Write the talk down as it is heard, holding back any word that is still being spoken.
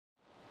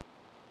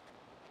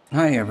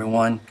Hi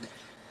everyone.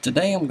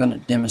 Today I'm going to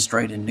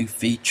demonstrate a new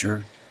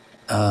feature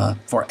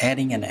for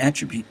adding an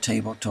attribute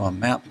table to a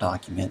map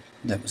document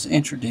that was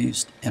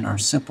introduced in our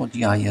Simple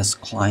GIS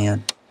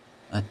Client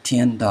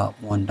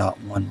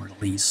 10.1.1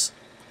 release.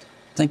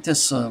 I think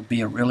this will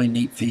be a really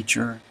neat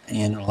feature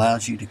and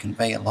allows you to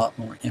convey a lot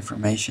more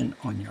information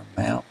on your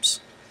maps.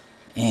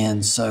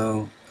 And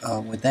so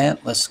with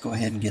that, let's go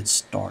ahead and get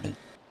started.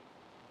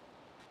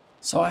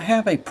 So I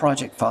have a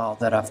project file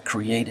that I've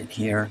created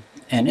here,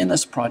 and in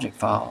this project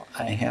file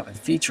I have a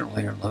feature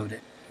layer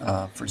loaded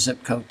for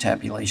zip code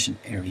tabulation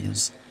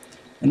areas.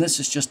 And this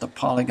is just a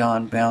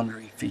polygon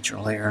boundary feature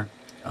layer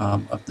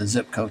of the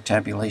zip code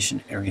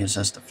tabulation areas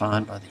as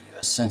defined by the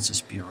U.S.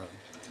 Census Bureau.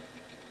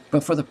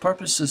 But for the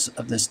purposes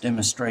of this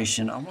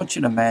demonstration, I want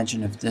you to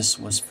imagine if this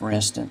was, for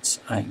instance,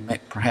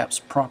 perhaps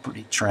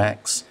property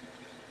tracts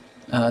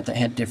that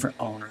had different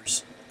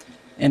owners.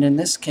 And in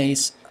this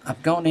case,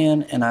 I've gone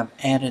in and I've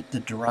added the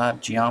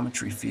derived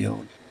geometry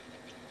field.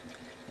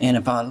 And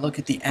if I look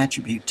at the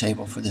attribute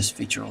table for this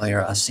feature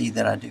layer, I see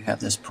that I do have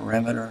this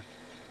perimeter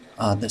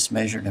that's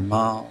measured in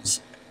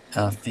miles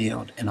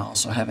field, and I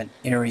also have an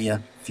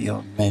area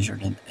field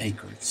measured in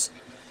acres.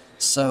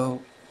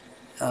 So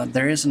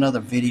there is another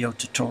video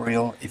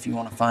tutorial if you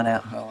want to find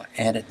out how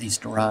I added these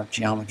derived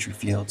geometry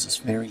fields. It's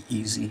very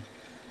easy,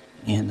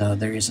 and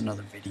there is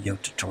another video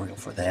tutorial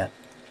for that.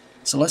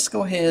 So let's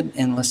go ahead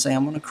and let's say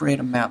I'm going to create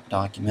a map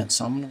document.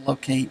 So I'm going to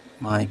locate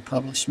my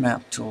Publish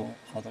Map tool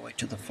all the way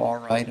to the far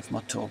right of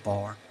my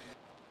toolbar.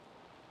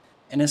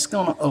 And it's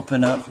going to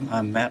open up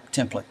my Map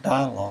Template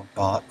dialog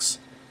box.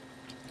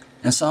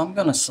 And so I'm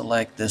going to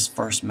select this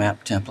first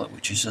map template,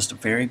 which is just a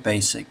very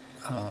basic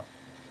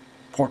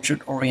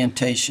portrait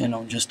orientation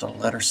on just a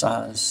letter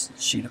size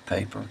sheet of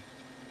paper.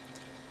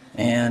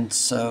 And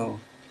so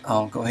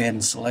I'll go ahead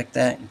and select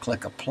that and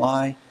click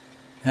Apply.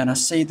 And I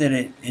see that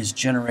it has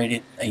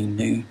generated a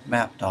new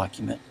map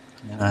document.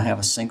 And I have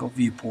a single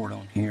viewport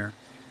on here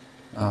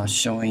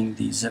showing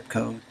the zip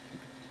code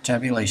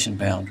tabulation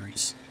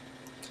boundaries.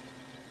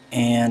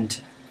 And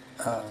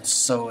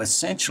so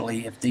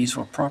essentially, if these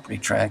were property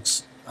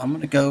tracts, I'm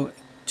going to go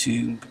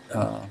to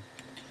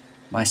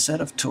my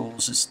set of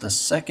tools. It's the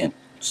second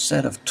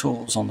set of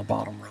tools on the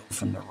bottom row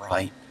from the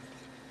right.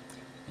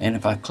 And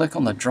if I click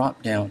on the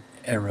drop down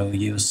arrow,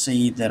 you'll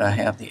see that I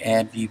have the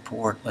Add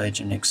Viewport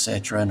Legend,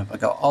 etc. And if I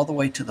go all the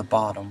way to the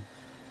bottom,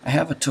 I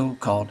have a tool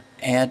called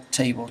Add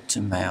Table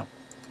to Map.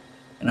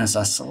 And as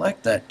I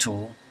select that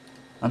tool,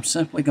 I'm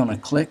simply going to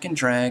click and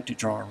drag to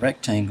draw a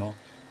rectangle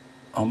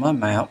on my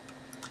map.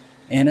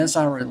 And as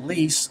I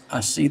release,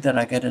 I see that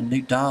I get a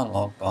new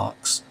dialog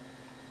box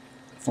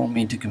for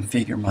me to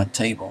configure my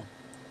table.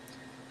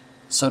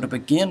 So to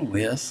begin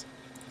with,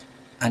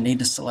 I need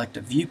to select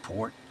a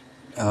viewport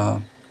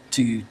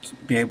to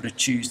be able to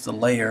choose the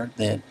layer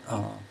that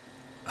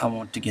I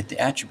want to get the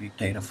attribute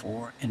data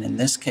for. And in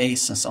this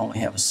case, since I only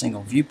have a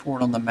single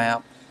viewport on the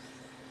map,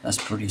 that's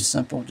pretty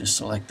simple. Just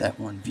select that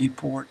one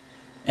viewport.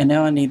 And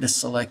now I need to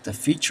select the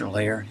feature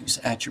layer, whose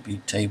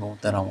attribute table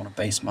that I want to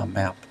base my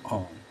map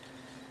on.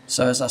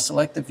 So as I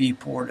select the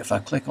viewport, if I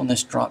click on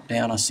this drop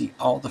down, I see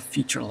all the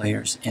feature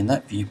layers in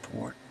that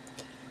viewport.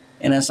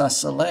 And as I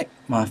select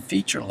my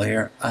feature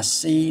layer, I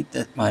see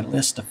that my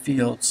list of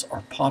fields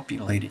are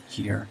populated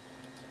here.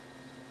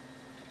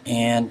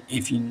 And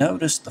if you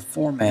notice the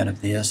format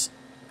of this,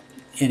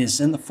 it is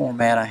in the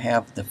format I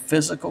have the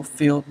physical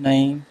field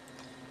name,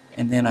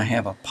 and then I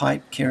have a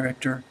pipe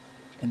character,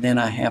 and then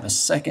I have a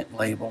second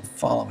label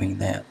following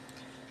that.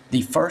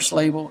 The first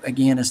label,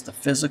 again, is the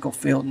physical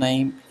field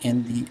name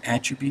in the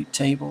attribute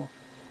table.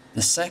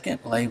 The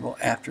second label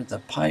after the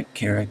pipe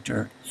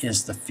character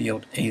is the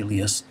field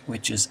alias,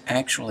 which is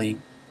actually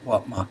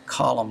what my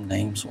column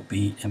names will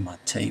be in my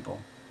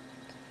table.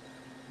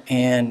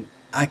 And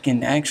I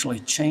can actually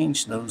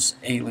change those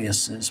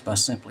aliases by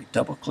simply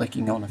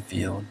double-clicking on a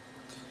field,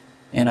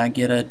 and I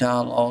get a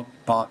dialog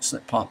box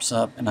that pops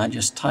up, and I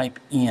just type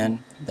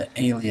in the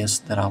alias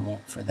that I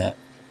want for that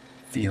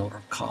field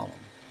or column.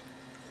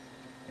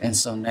 And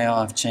so now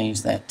I've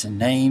changed that to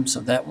name, so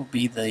that will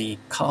be the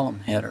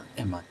column header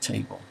in my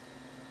table.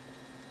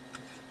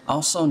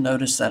 Also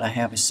notice that I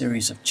have a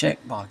series of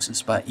check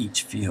boxes by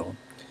each field.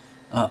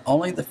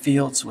 Only the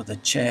fields with a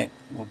check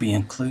will be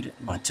included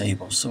in my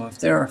table. So if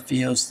there are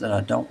fields that I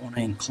don't want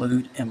to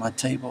include in my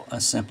table, I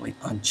simply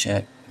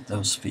uncheck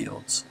those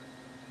fields.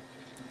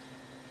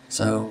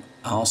 So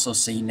I also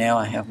see now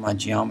I have my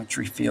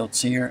geometry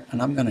fields here,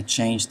 and I'm going to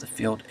change the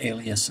field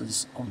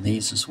aliases on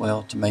these as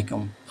well to make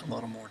them a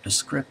little more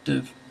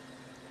descriptive.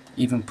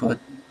 Even put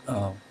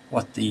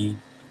what the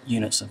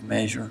units of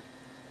measure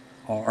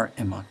are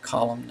in my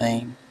column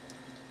name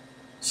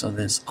so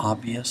that it's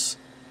obvious.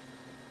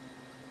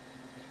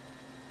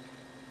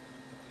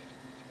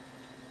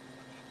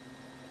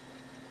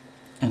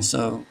 And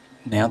so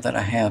now that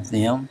I have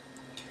them,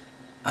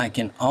 I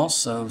can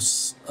also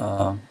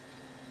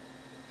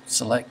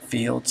select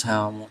fields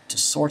how I want to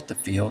sort the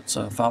field.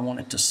 So if I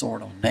wanted to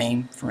sort on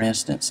name, for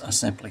instance, I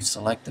simply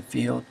select the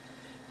field,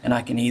 and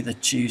I can either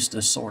choose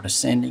to sort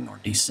ascending or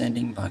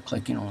descending by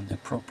clicking on the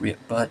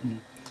appropriate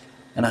button.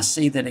 And I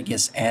see that it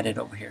gets added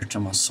over here to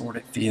my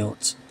sorted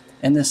fields,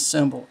 and this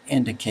symbol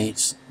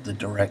indicates the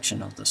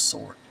direction of the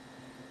sort.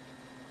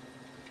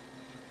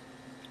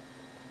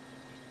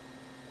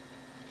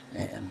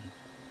 And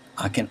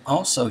I can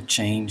also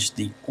change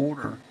the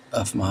order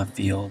of my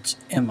fields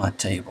in my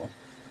table.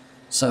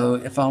 So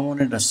if I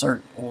wanted a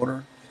certain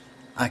order,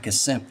 I could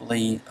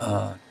simply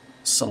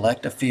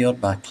select a field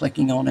by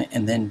clicking on it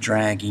and then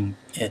dragging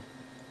it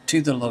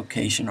to the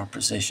location or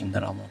position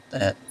that I want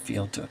that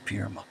field to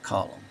appear in my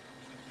column.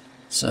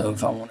 So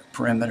if I want a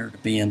perimeter to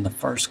be in the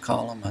first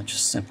column, I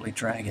just simply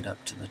drag it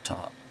up to the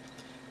top.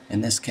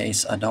 In this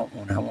case, I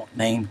want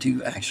name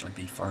to actually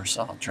be first,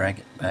 so I'll drag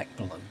it back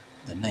below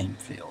the name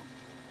field.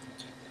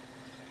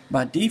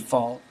 By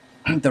default,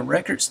 the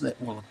records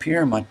that will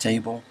appear in my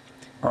table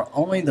are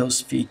only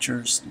those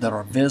features that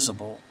are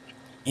visible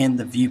in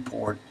the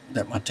viewport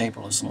that my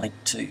table is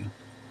linked to.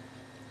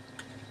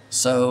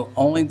 So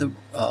only the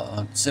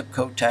zip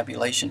code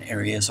tabulation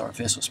areas, or if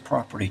this was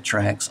property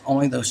tracks,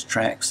 only those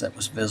tracks that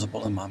was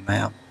visible in my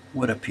map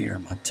would appear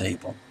in my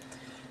table.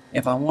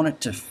 If I wanted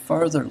to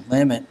further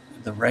limit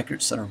the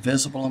records that are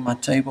visible in my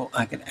table,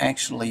 I could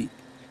actually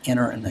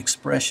enter an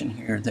expression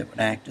here that would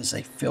act as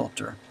a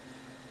filter,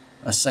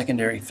 a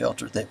secondary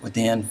filter that would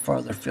then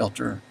further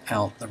filter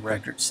out the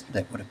records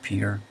that would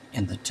appear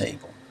in the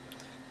table.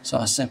 So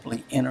I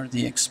simply enter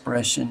the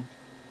expression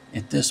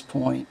at this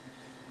point,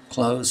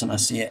 close, and I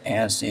see it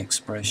adds the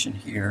expression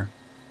here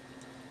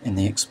in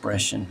the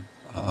expression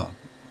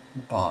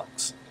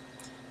box.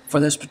 For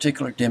this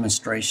particular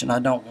demonstration, I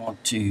don't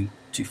want to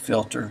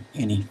filter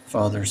any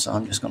further, so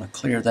I'm just going to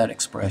clear that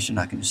expression.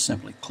 I can just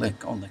simply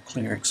click on the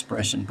clear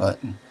expression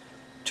button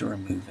to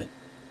remove it.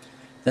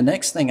 The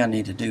next thing I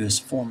need to do is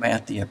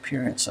format the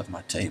appearance of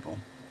my table.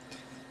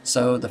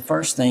 So the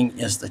first thing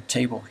is the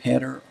table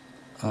header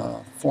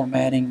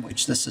formatting,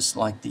 which this is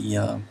like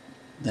the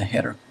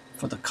header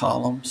for the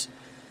columns.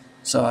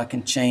 So I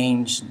can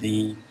change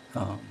the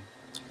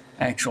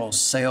actual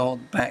cell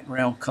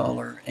background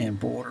color and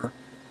border,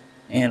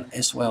 and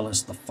as well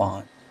as the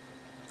font.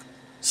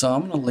 So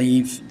I'm going to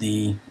leave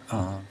the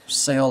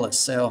cell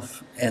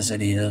itself as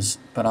it is,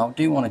 but I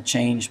do want to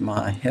change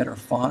my header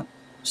font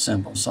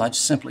symbol. So I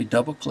just simply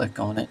double click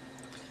on it,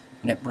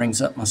 and it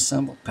brings up my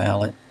symbol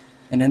palette.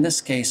 And in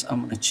this case, I'm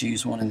going to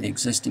choose one of the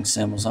existing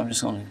symbols. I'm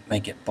just going to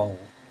make it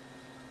bold.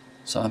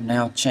 So I've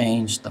now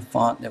changed the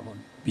font that will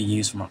be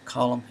used for my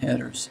column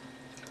headers.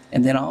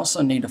 And then I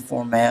also need to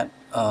format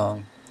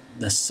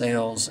the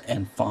cells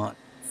and font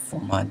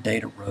for my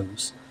data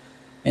rows.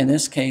 In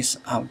this case,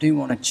 I do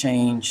want to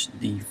change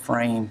the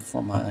frame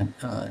for my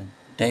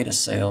data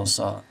cells.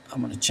 So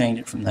I'm going to change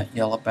it from that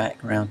yellow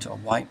background to a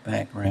white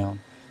background,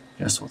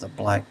 just with a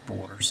black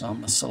border. So I'm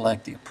going to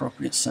select the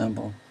appropriate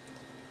symbol,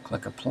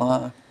 click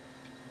apply,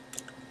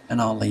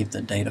 and I'll leave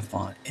the data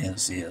font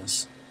as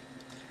is.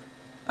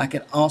 I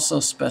can also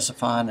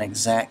specify an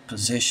exact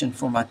position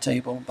for my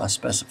table by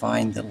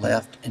specifying the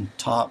left and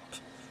top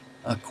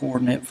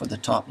coordinate for the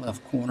top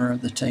left corner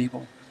of the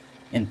table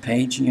in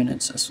page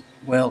units, as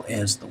well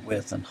as the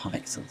width and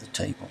height of the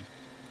table.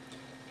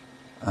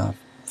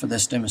 For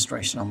this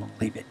demonstration, I'm going to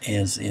leave it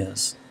as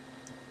is.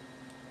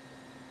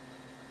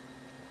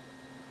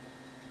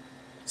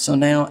 So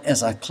now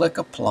as I click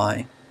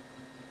apply,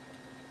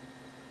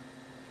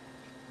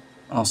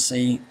 I'll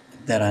see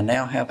that I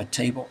now have a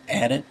table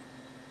added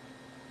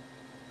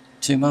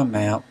to my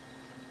map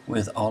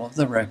with all of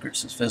the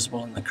records that's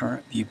visible in the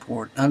current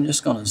viewport. I'm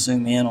just going to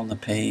zoom in on the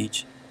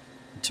page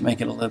to make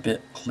it a little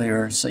bit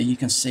clearer so you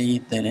can see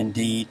that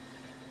indeed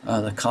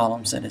the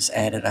columns that it's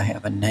added, I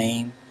have a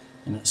name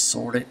and it's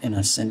sorted in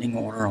ascending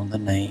order on the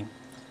name.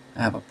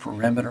 I have a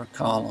perimeter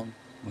column,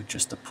 which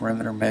is the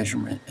perimeter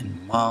measurement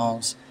in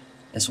miles,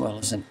 as well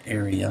as an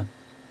area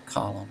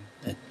column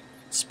that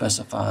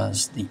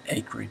specifies the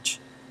acreage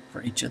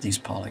for each of these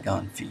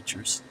polygon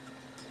features.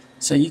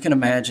 So you can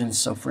imagine,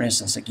 so for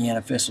instance, again,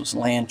 if this was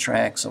land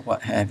tracts or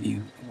what have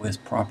you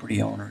with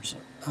property owners,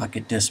 I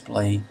could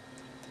display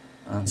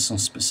some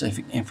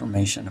specific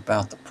information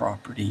about the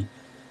property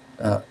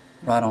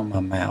right on my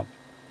map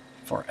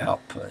for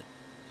output.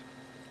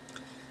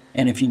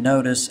 And if you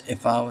notice,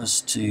 if I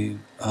was to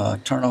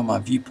turn on my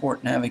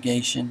viewport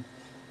navigation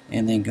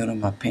and then go to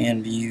my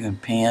pan view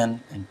and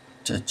pan and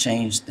to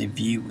change the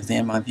view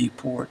within my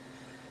viewport,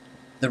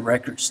 the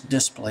records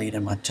displayed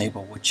in my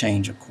table would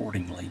change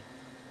accordingly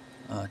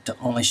to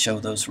only show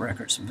those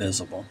records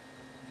visible.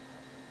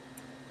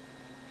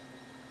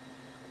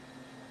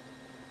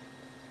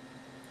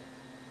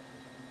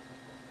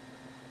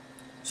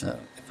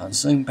 So if I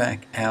zoom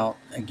back out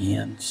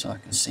again so I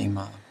can see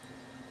my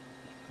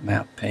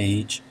map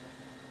page,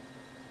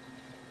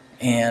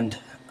 and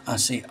I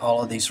see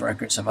all of these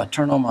records. If I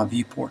turn on my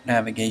viewport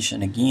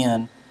navigation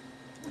again,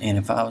 and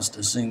if I was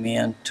to zoom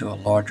in to a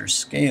larger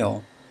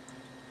scale,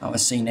 I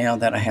would see now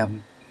that I have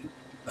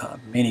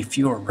many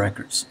fewer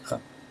records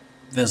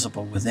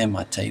visible within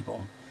my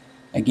table.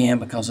 Again,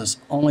 because it's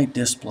only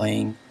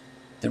displaying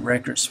the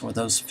records for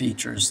those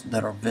features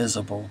that are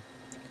visible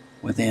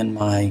within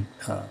my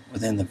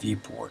within the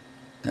viewport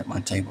that my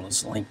table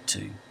is linked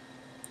to.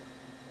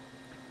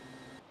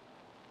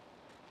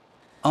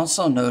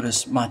 Also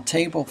notice my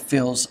table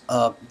fills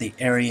up the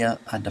area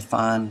I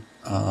define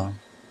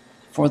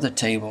for the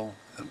table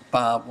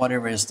by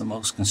whatever is the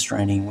most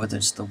constraining, whether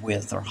it's the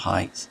width or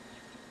height.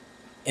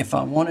 If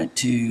I wanted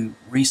to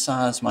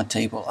resize my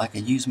table, I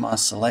could use my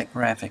Select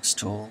Graphics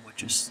tool,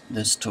 which is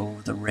this tool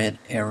with a red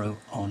arrow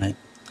on it.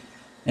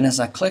 And as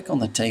I click on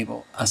the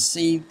table, I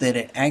see that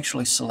it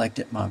actually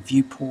selected my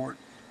viewport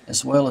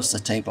as well as the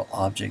table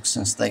objects,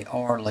 since they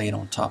are laid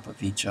on top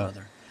of each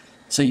other.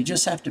 So you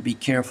just have to be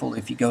careful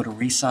if you go to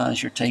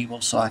resize your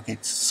table. So I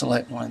could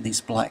select one of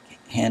these black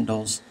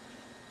handles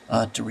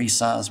to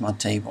resize my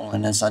table,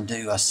 and as I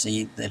do, I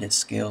see that it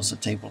scales the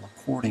table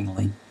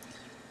accordingly.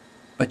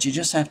 But you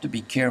just have to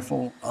be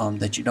careful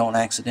that you don't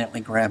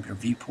accidentally grab your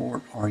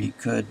viewport, or you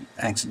could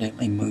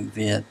accidentally move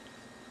it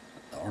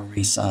or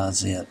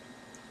resize it.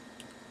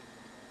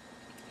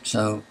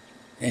 So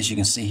as you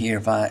can see here,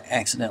 if I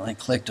accidentally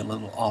clicked a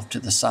little off to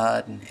the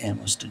side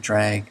and was to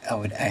drag, I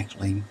would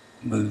actually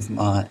move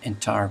my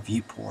entire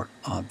viewport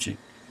object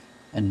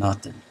and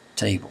not the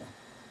table.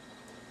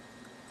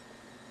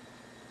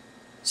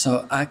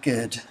 So I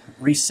could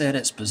reset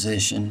its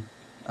position.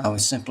 I would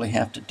simply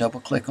have to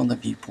double click on the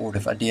viewport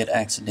if I did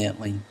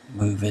accidentally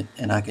move it,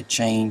 and I could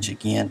change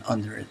again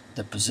under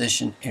the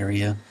position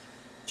area,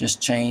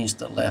 just change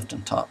the left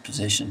and top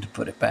position to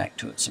put it back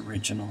to its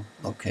original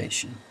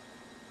location.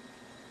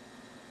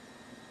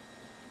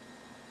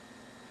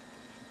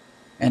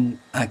 And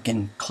I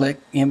can click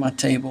in my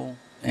table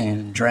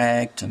and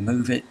drag to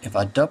move it. If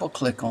I double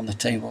click on the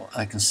table,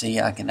 I can see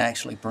I can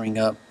actually bring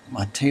up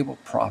my table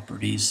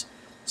properties.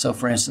 So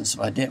for instance, if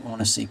I didn't want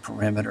to see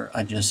perimeter,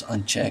 I just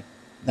uncheck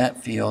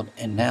that field,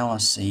 and now I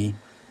see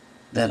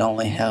that I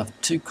only have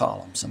two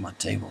columns in my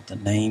table, the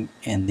name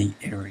and the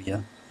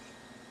area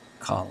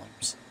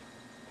columns.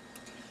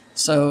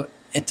 So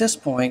at this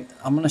point,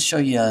 I'm going to show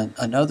you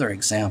another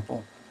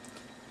example.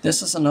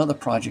 This is another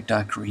project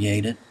I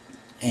created,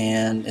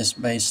 and it's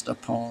based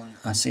upon,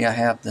 I see I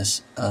have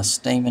this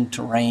Stamen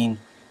terrain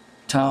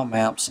tile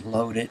maps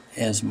loaded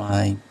as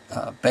my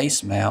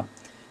base map,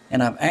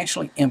 and I've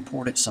actually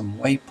imported some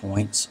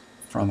waypoints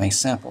from a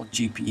Simple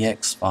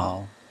GPX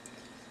file,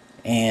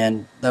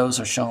 and those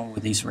are shown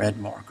with these red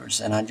markers.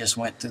 And I just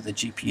went through the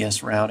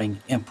GPS routing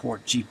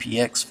import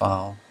GPX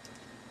file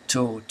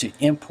tool to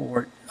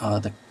import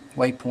the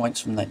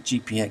waypoints from that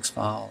GPX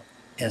file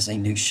as a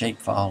new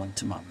shapefile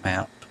into my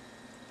map.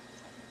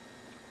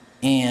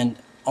 And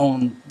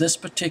on this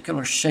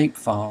particular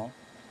shapefile,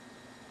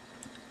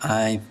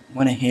 I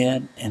went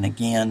ahead, and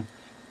again,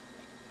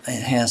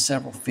 it has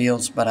several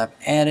fields, but I've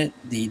added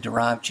the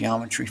derived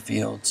geometry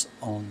fields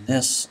on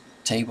this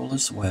table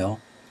as well.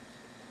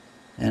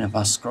 And if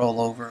I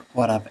scroll over,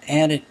 what I've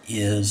added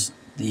is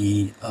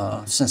the,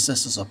 since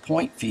this is a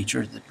point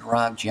feature, the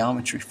derived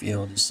geometry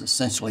field is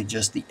essentially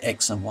just the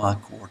X and Y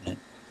coordinate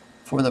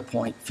for the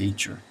point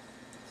feature.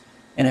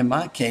 And in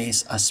my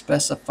case, I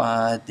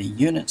specified the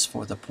units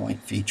for the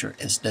point feature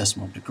as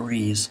decimal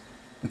degrees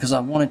because I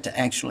wanted to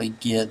actually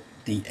get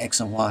the X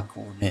and Y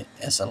coordinate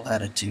as a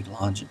latitude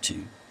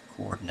longitude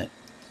coordinate.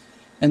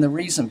 And the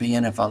reason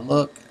being, if I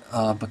look,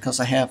 because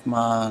I have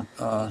my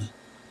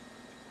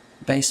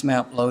base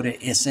map loaded,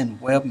 it's in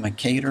Web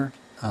Mercator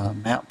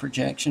map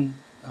projection,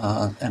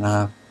 and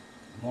I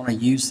want to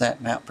use that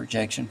map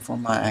projection for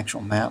my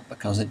actual map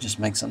because it just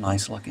makes a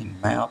nice looking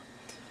map.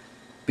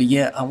 But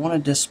yet I want to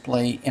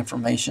display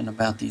information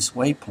about these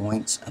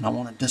waypoints, and I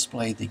want to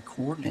display the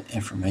coordinate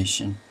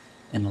information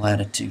in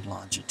latitude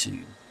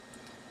longitude.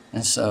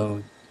 And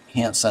so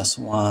hence that's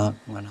why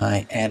when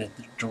I added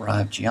the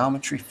derived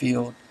geometry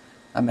field,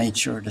 I made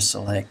sure to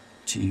select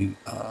to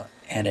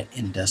add it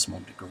in decimal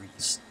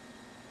degrees.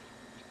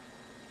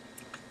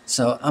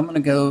 So I'm going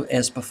to go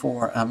as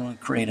before. I'm going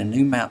to create a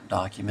new map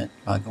document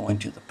by going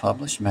to the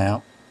Publish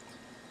Map.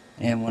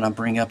 And when I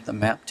bring up the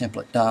Map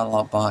Template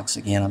dialog box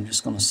again, I'm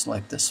just going to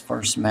select this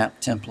first map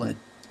template.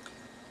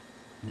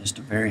 Just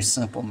a very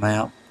simple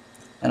map.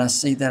 And I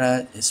see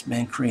that it's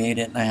been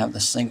created, and I have the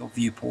single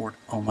viewport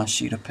on my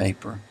sheet of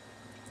paper.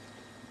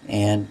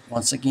 And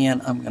once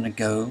again, I'm going to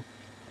go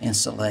and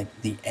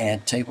select the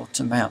Add Table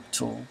to Map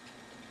tool.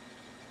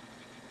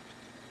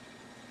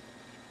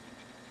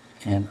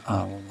 And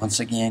I will once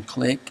again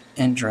click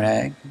and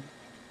drag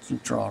to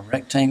draw a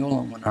rectangle,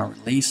 and when I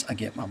release, I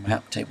get my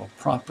map table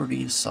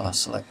properties. So I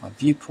select my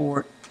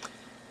viewport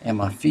and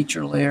my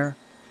feature layer,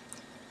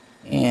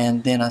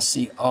 and then I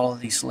see all of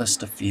these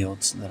list of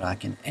fields that I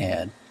can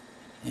add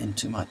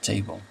into my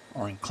table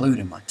or include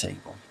in my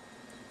table.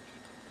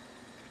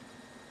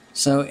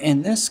 So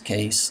in this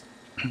case,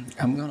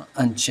 I'm going to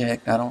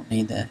uncheck, I don't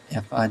need the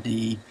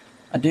FID.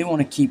 I do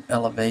want to keep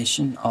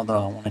elevation,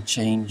 although I want to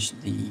change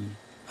the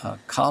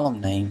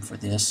column name for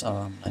this. So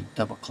I'm going to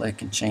double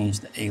click and change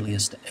the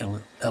alias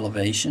to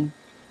elevation.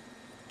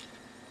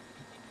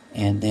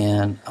 And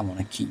then I want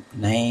to keep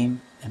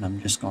name, and I'm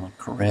just going to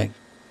correct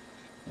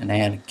and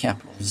add a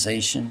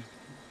capitalization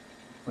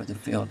for the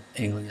field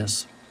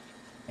alias.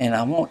 And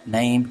I want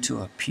name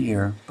to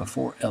appear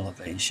before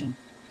elevation.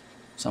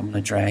 So I'm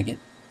going to drag it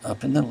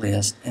up in the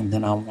list, and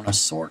then I want to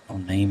sort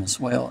on name as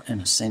well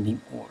in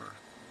ascending order.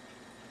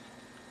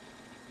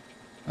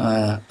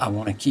 I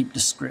want to keep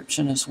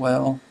description as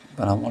well,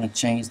 but I want to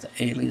change the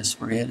alias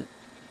for it.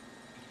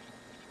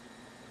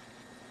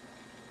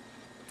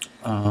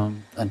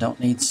 I don't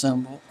need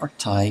symbol or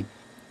type.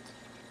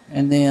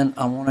 And then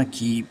I want to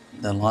keep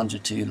the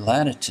longitude,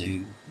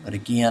 latitude, but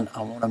again,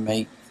 I want to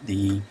make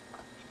the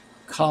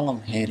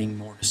column heading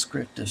more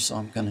descriptive, so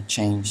I'm going to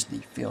change the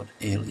field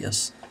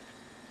alias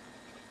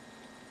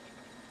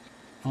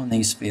on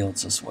these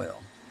fields as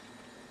well.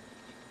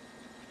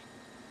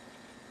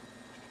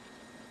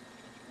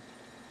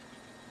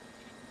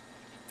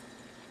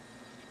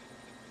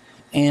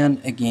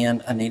 And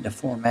again, I need to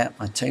format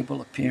my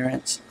table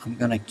appearance. I'm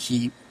going to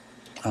keep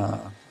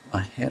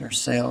my header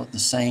cell the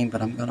same,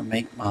 but I'm going to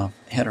make my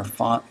header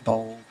font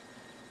bold.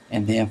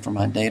 And then for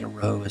my data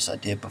row, as I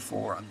did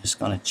before, I'm just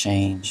going to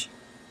change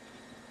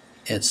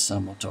its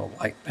symbol to a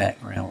white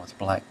background with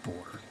black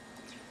border.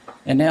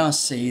 And now I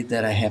see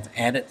that I have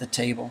added the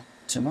table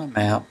to my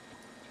map.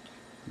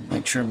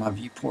 Make sure my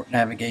viewport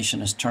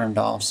navigation is turned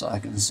off so I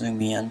can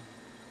zoom in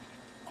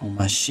on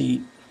my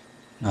sheet,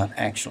 not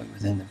actually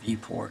within the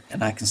viewport.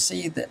 And I can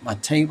see that my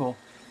table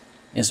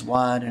is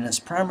wide, and it's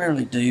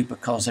primarily due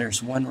because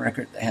there's one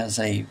record that has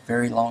a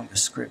very long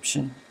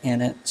description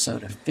in it. So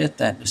to fit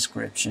that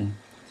description,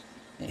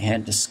 it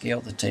had to scale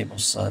the table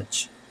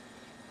such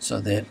so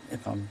that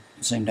if I'm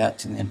zoomed out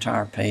to the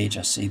entire page,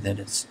 I see that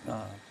it's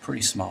a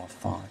pretty small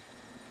font.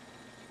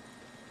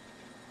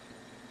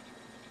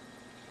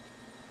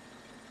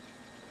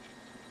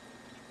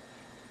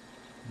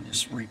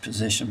 Just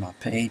reposition my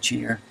page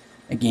here.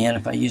 Again,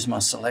 if I use my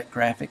Select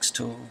Graphics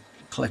tool,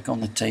 click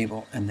on the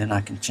table, and then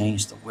I can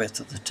change the width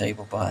of the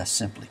table by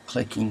simply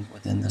clicking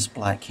within this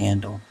black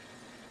handle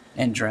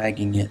and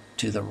dragging it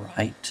to the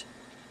right.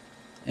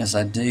 As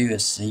I do, I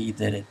see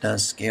that it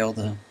does scale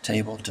the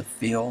table to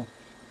fill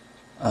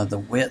the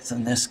width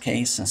in this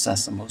case, since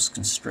that's the most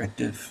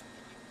constrictive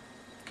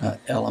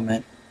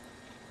element.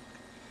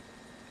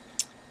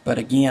 But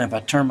again, if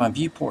I turn my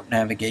viewport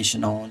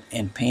navigation on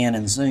and pan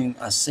and zoom,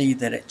 I see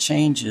that it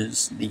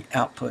changes the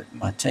output in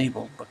my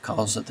table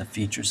because of the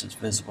features that's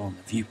visible in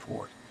the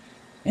viewport.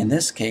 In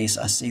this case,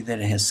 I see that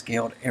it has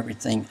scaled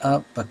everything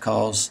up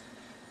because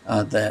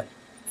that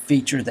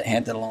feature that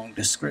had the long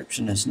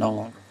description is no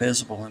longer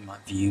visible in my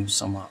view,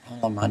 so all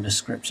of my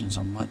descriptions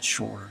are much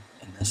shorter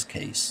in this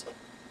case.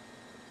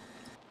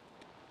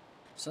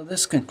 So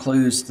this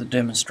concludes the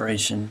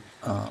demonstration.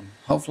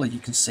 Hopefully you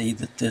can see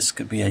that this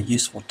could be a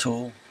useful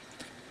tool,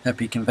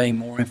 help you convey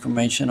more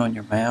information on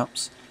your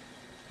maps.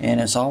 And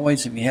as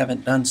always, if you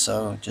haven't done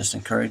so, just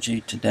encourage you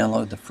to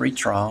download the free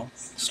trial.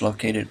 It's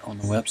located on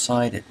the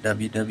website at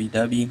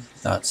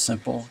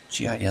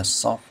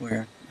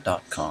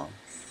www.simplegissoftware.com.